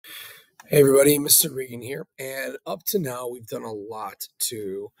Hey everybody, Mr. Regan here, and up to now we've done a lot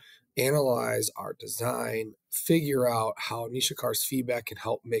to analyze our design, figure out how Nishikar's feedback can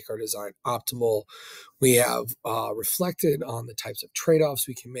help make our design optimal. We have reflected on the types of trade-offs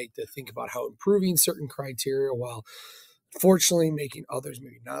we can make to think about how improving certain criteria while fortunately making others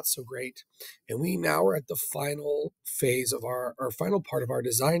maybe not so great. And we now are at the final phase of our final part of our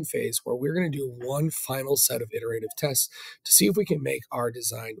design phase, where we're going to do one final set of iterative tests to see if we can make our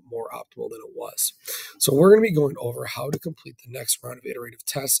design more optimal than it was. So we're going to be going over how to complete the next round of iterative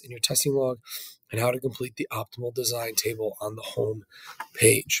tests in your testing log and how to complete the optimal design table on the home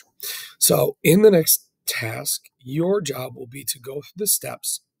page. So in the next task, your job will be to go through the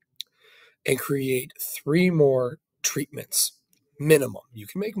steps and create 3 more treatments minimum. You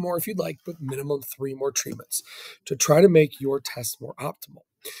can make more if you'd like, but minimum 3 more treatments to try to make your test more optimal.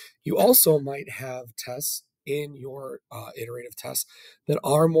 You also might have tests in your iterative tests that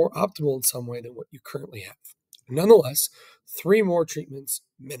are more optimal in some way than what you currently have. Nonetheless, 3 more treatments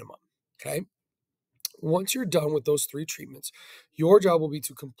minimum, okay? Once you're done with those 3 treatments, your job will be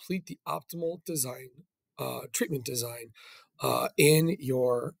to complete the optimal design, treatment design in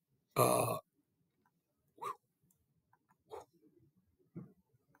your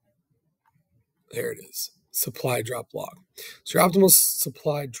there it is, supply drop log. So your optimal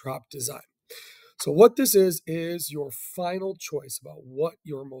supply drop design. So what this is your final choice about what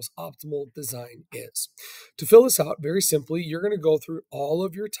your most optimal design is. To fill this out, very simply, you're going to go through all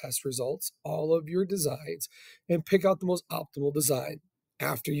of your test results, all of your designs, and pick out the most optimal design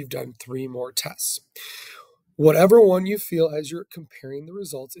after you've done 3 more tests. Whatever one you feel as you're comparing the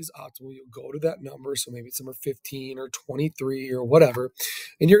results is optimal, you'll go to that number. So maybe it's number 15 or 23 or whatever.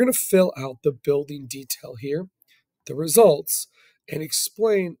 And you're going to fill out the building detail here, the results, and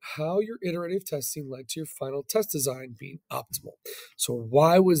explain how your iterative testing led to your final test design being optimal. So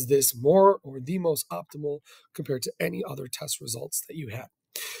why was this more or the most optimal compared to any other test results that you had?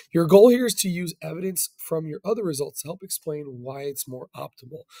 Your goal here is to use evidence from your other results to help explain why it's more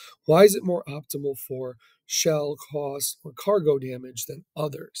optimal. Why is it more optimal for shell, cost, or cargo damage than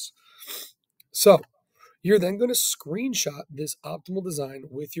others? So you're then going to screenshot this optimal design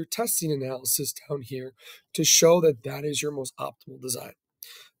with your testing analysis down here to show that that is your most optimal design.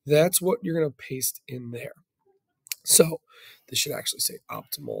 That's what you're going to paste in there. So this should actually say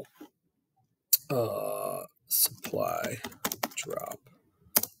optimal supply drop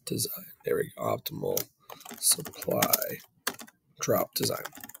design. There we go. Optimal supply drop design.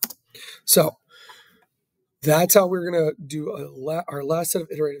 So that's how we're going to do our last set of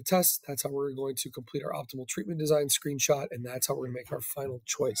iterative tests. That's how we're going to complete our optimal treatment design screenshot, and that's how we're going to make our final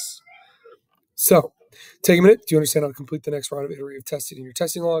choice. So take a minute. Do you understand how to complete the next round of iterative testing in your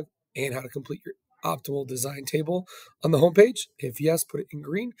testing log and how to complete your optimal design table on the homepage? If yes, put it in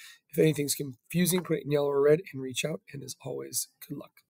green. If anything's confusing, put it in yellow or red and reach out. And as always, good luck.